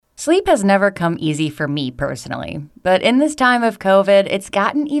Sleep has never come easy for me personally, but in this time of COVID, it's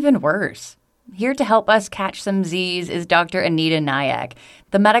gotten even worse. Here to help us catch some Z's is Dr. Anita Nyack,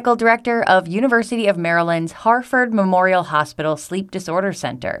 the medical director of University of Maryland's Harford Memorial Hospital Sleep Disorder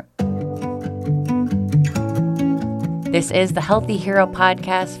Center. This is the Healthy Hero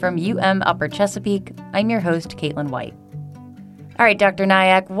podcast from Upper Chesapeake. I'm your host, Caitlin White. All right, Dr.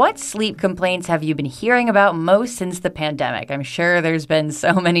 Nyack, what sleep complaints have you been hearing about most since the pandemic? I'm sure there's been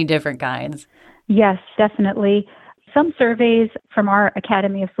so many different kinds. Yes, definitely. Some surveys from our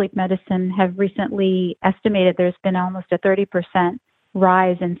Academy of Sleep Medicine have recently estimated there's been almost a 30%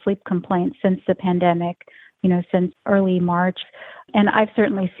 rise in sleep complaints since the pandemic, since early March. And I've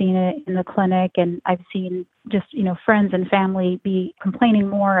certainly seen it in the clinic, and I've seen just, friends and family be complaining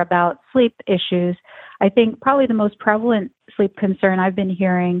more about sleep issues. I think probably the most prevalent sleep concern I've been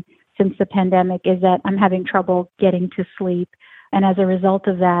hearing since the pandemic is that I'm having trouble getting to sleep. And as a result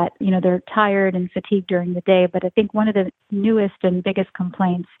of that, they're tired and fatigued during the day. But I think one of the newest and biggest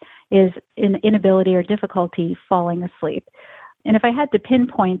complaints is an inability or difficulty falling asleep. And if I had to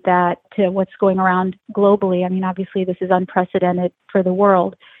pinpoint that to what's going around globally, obviously this is unprecedented for the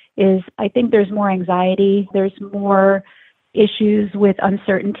world, is I think there's more anxiety, there's more issues with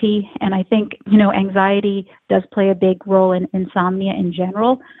uncertainty. And I think, anxiety does play a big role in insomnia in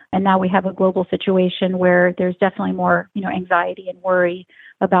general. And now we have a global situation where there's definitely more, anxiety and worry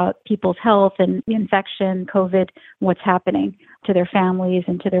about people's health and infection, COVID, what's happening to their families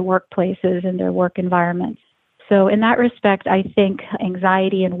and to their workplaces and their work environments. So in that respect, I think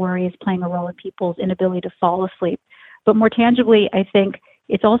anxiety and worry is playing a role in people's inability to fall asleep. But more tangibly, I think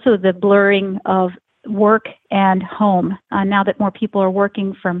it's also the blurring of work and home. Now that more people are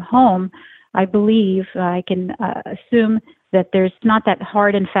working from home, I believe I can assume that there's not that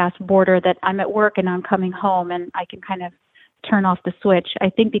hard and fast border that I'm at work and I'm coming home and I can kind of turn off the switch.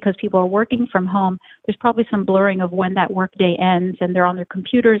 I think because people are working from home, there's probably some blurring of when that workday ends and they're on their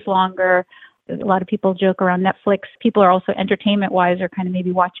computers longer. A lot of people joke around Netflix. People are also entertainment-wise are kind of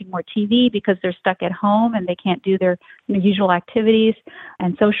maybe watching more TV because they're stuck at home and they can't do their usual activities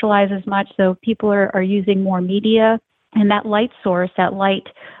and socialize as much. So people are using more media. And that light source, that light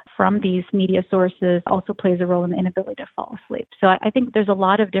from these media sources also plays a role in the inability to fall asleep. So I think there's a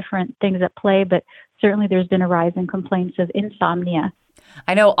lot of different things at play, but certainly there's been a rise in complaints of insomnia.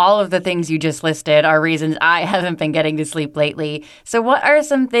 I know all of the things you just listed are reasons I haven't been getting to sleep lately. So what are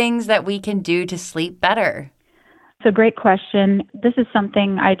some things that we can do to sleep better? It's a great question. This is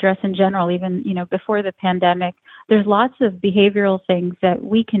something I address in general, even, before the pandemic. There's lots of behavioral things that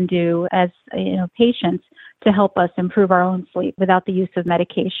we can do as, patients to help us improve our own sleep without the use of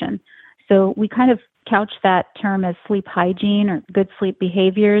medication. So we kind of couch that term as sleep hygiene or good sleep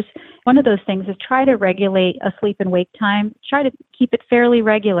behaviors. One of those things is try to regulate a sleep and wake time. Try to keep it fairly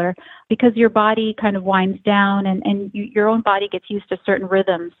regular because your body kind of winds down and your own body gets used to certain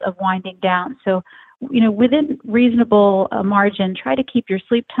rhythms of winding down. So, within reasonable margin, try to keep your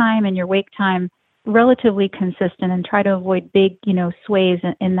sleep time and your wake time relatively consistent and try to avoid big, sways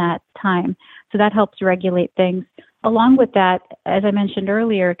in that time. So that helps regulate things. Along with that, as I mentioned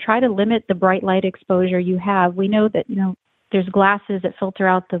earlier, try to limit the bright light exposure you have. We know that, there's glasses that filter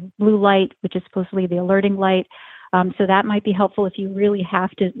out the blue light, which is supposedly the alerting light. So that might be helpful if you really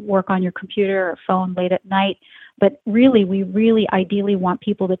have to work on your computer or phone late at night. But really, we really ideally want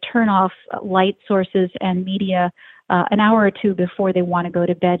people to turn off light sources and media an hour or two before they want to go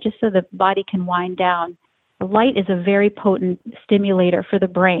to bed, just so the body can wind down. Light is a very potent stimulator for the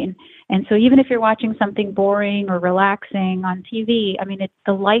brain. And so even if you're watching something boring or relaxing on TV,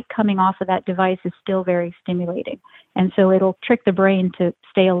 the light coming off of that device is still very stimulating. And so it'll trick the brain to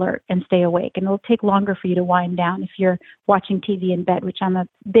stay alert and stay awake. And it'll take longer for you to wind down if you're watching TV in bed, which I'm a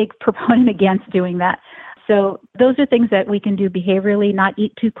big proponent against doing that. So those are things that we can do behaviorally, not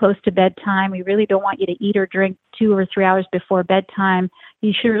eat too close to bedtime. We really don't want you to eat or drink 2 or 3 hours before bedtime.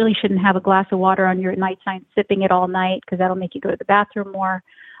 You really shouldn't have a glass of water on your nightstand, sipping it all night, because that'll make you go to the bathroom more.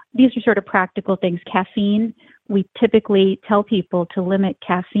 These are sort of practical things. Caffeine, we typically tell people to limit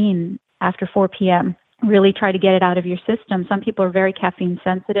caffeine after 4 p.m. Really try to get it out of your system. Some people are very caffeine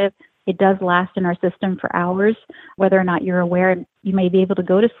sensitive. It does last in our system for hours, whether or not you're aware. You may be able to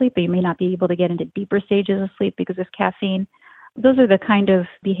go to sleep, but you may not be able to get into deeper stages of sleep because of caffeine. Those are the kind of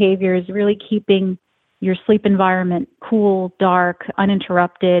behaviors, really keeping your sleep environment cool, dark,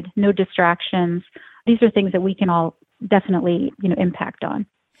 uninterrupted, no distractions. These are things that we can all definitely, impact on.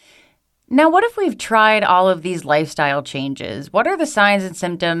 Now, what if we've tried all of these lifestyle changes? What are the signs and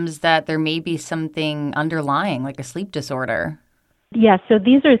symptoms that there may be something underlying, like a sleep disorder? Yeah, so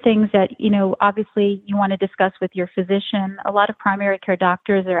these are things that, obviously you want to discuss with your physician. A lot of primary care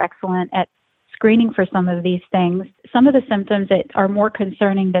doctors are excellent at screening for some of these things. Some of the symptoms that are more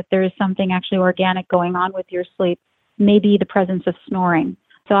concerning that there is something actually organic going on with your sleep may be the presence of snoring.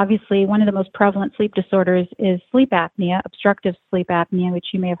 So obviously one of the most prevalent sleep disorders is sleep apnea, obstructive sleep apnea, which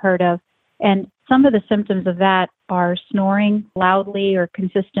you may have heard of. And some of the symptoms of that are snoring loudly or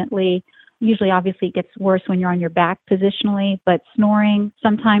consistently. Usually, obviously, it gets worse when you're on your back positionally, but snoring,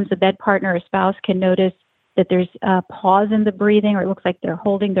 sometimes a bed partner or spouse can notice that there's a pause in the breathing, or it looks like they're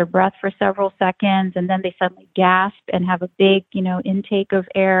holding their breath for several seconds, and then they suddenly gasp and have a big, intake of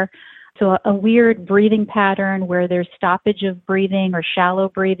air. So a weird breathing pattern where there's stoppage of breathing or shallow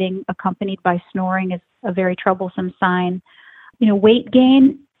breathing accompanied by snoring is a very troublesome sign. Weight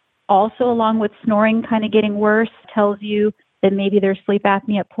gain, also along with snoring kind of getting worse, tells you that maybe there's sleep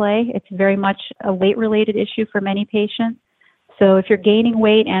apnea at play. It's very much a weight-related issue for many patients. So if you're gaining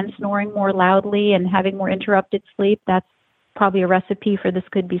weight and snoring more loudly and having more interrupted sleep, that's probably a recipe for this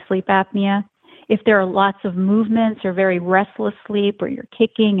could be sleep apnea. If there are lots of movements or very restless sleep, or you're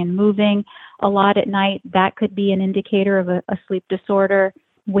kicking and moving a lot at night, that could be an indicator of a sleep disorder.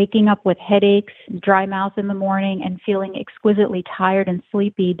 Waking up with headaches, dry mouth in the morning, and feeling exquisitely tired and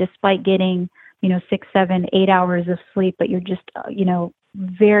sleepy despite getting 6, 7, 8 hours of sleep, but you're just,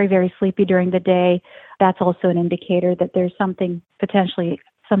 very, very sleepy during the day. That's also an indicator that there's potentially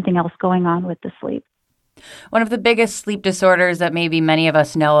something else going on with the sleep. One of the biggest sleep disorders that maybe many of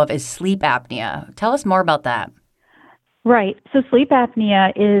us know of is sleep apnea. Tell us more about that. Right. So sleep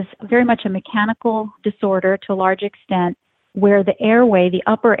apnea is very much a mechanical disorder to a large extent, where the airway, the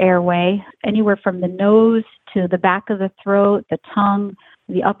upper airway, anywhere from the nose to the back of the throat, the tongue,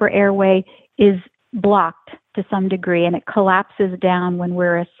 the upper airway, is blocked to some degree, and it collapses down when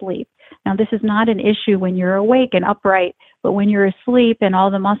we're asleep. Now, this is not an issue when you're awake and upright, but when you're asleep and all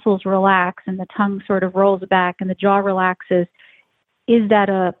the muscles relax and the tongue sort of rolls back and the jaw relaxes, is that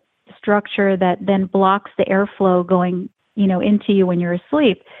a structure that then blocks the airflow going, into you when you're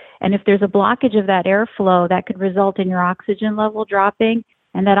asleep? And if there's a blockage of that airflow, that could result in your oxygen level dropping,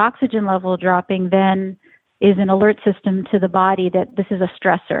 and that oxygen level dropping then is an alert system to the body that this is a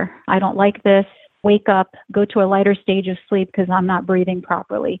stressor. I don't like this. Wake up, go to a lighter stage of sleep because I'm not breathing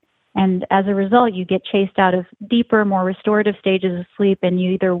properly. And as a result, you get chased out of deeper, more restorative stages of sleep, and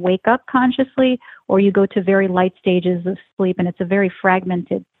you either wake up consciously or you go to very light stages of sleep, and it's a very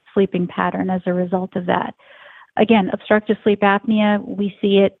fragmented sleeping pattern as a result of that. Again, obstructive sleep apnea, we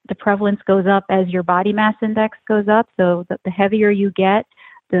see it, the prevalence goes up as your body mass index goes up. So the heavier you get,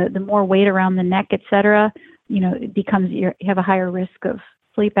 the more weight around the neck, et cetera, it becomes, you have a higher risk of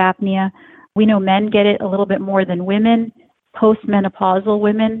sleep apnea. We know men get it a little bit more than women. Postmenopausal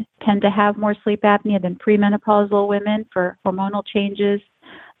women tend to have more sleep apnea than premenopausal women for hormonal changes.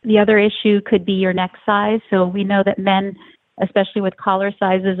 The other issue could be your neck size. So we know that men, especially with collar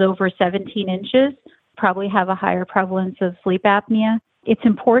sizes over 17 inches, probably have a higher prevalence of sleep apnea. It's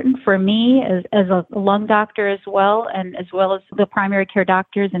important for me as a lung doctor as well as the primary care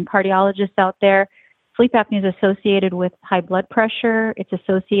doctors and cardiologists out there. Sleep apnea is associated with high blood pressure. It's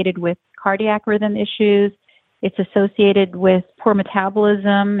associated with cardiac rhythm issues. It's associated with poor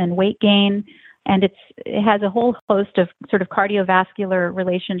metabolism and weight gain. And it has a whole host of sort of cardiovascular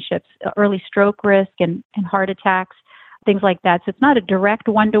relationships, early stroke risk and heart attacks, things like that. So it's not a direct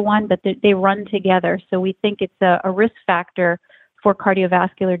one-to-one, but they run together. So we think it's a risk factor for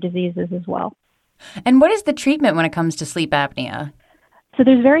cardiovascular diseases as well. And what is the treatment when it comes to sleep apnea? So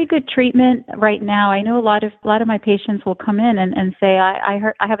there's very good treatment right now. I know a lot of my patients will come in and say, I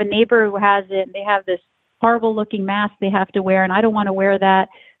have a neighbor who has it, and they have this horrible looking mask they have to wear, and I don't want to wear that.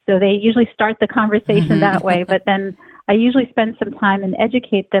 So they usually start the conversation that way. But then I usually spend some time and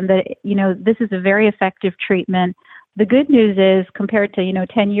educate them that, this is a very effective treatment. The good news is, compared to,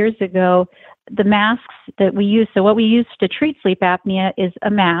 10 years ago, the masks that we use, so what we use to treat sleep apnea is a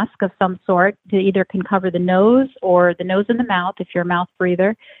mask of some sort that either can cover the nose or the nose and the mouth if you're a mouth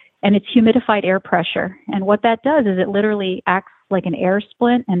breather, and it's humidified air pressure. And what that does is it literally acts like an air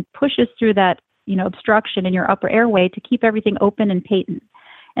splint and pushes through that, obstruction in your upper airway to keep everything open and patent.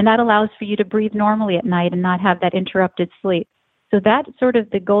 And that allows for you to breathe normally at night and not have that interrupted sleep. So that's sort of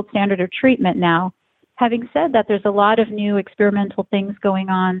the gold standard of treatment now. Having said that, there's a lot of new experimental things going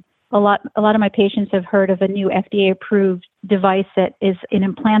on. A lot of my patients have heard of a new FDA-approved device that is an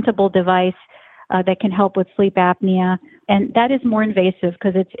implantable device that can help with sleep apnea, and that is more invasive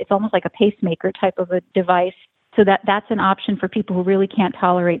because it's almost like a pacemaker type of a device. So that's an option for people who really can't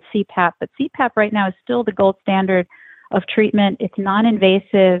tolerate CPAP. But CPAP right now is still the gold standard of treatment. It's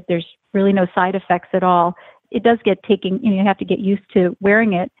non-invasive. There's really no side effects at all. it does get taking, you have to get used to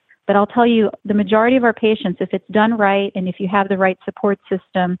wearing it. But I'll tell you, the majority of our patients, if it's done right and if you have the right support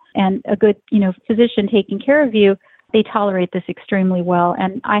system and a good, physician taking care of you, they tolerate this extremely well.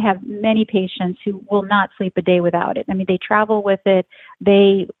 And I have many patients who will not sleep a day without it. I mean, they travel with it.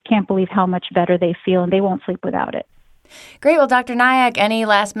 They can't believe how much better they feel, and they won't sleep without it. Great. Well, Dr. Nayak, any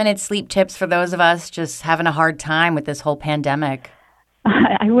last-minute sleep tips for those of us just having a hard time with this whole pandemic?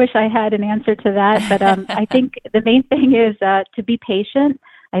 I wish I had an answer to that, but I think the main thing is to be patient.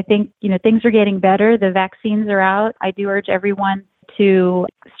 I think, things are getting better. The vaccines are out. I do urge everyone to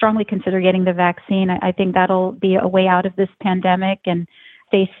strongly consider getting the vaccine. I think that'll be a way out of this pandemic, and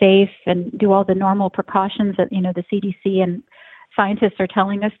stay safe and do all the normal precautions that, the CDC and scientists are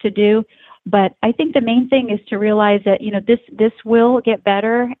telling us to do. But I think the main thing is to realize that, this will get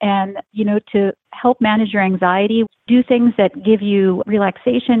better, and, to help manage your anxiety, do things that give you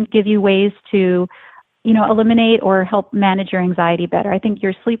relaxation, give you ways to, eliminate or help manage your anxiety better. I think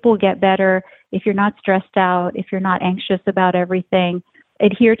your sleep will get better if you're not stressed out, if you're not anxious about everything.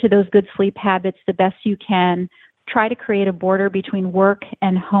 Adhere to those good sleep habits the best you can. Try to create a border between work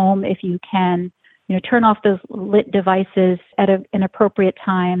and home if you can. Turn off those lit devices at an appropriate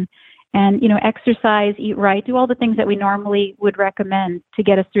time. And, exercise, eat right, do all the things that we normally would recommend to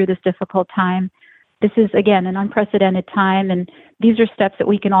get us through this difficult time. This is, again, an unprecedented time, and these are steps that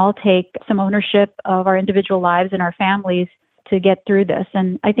we can all take some ownership of our individual lives and our families to get through this.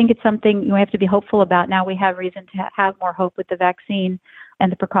 And I think it's something we have to be hopeful about. Now we have reason to have more hope with the vaccine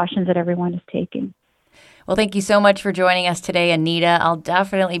and the precautions that everyone is taking. Well, thank you so much for joining us today, Anita. I'll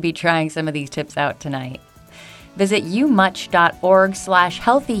definitely be trying some of these tips out tonight. Visit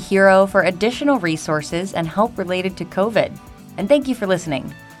umuch.org/healthyhero for additional resources and help related to COVID. And thank you for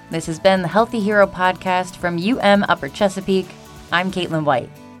listening. This has been the Healthy Hero podcast from UM Upper Chesapeake. I'm Caitlin White.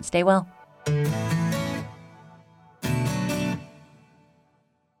 Stay well.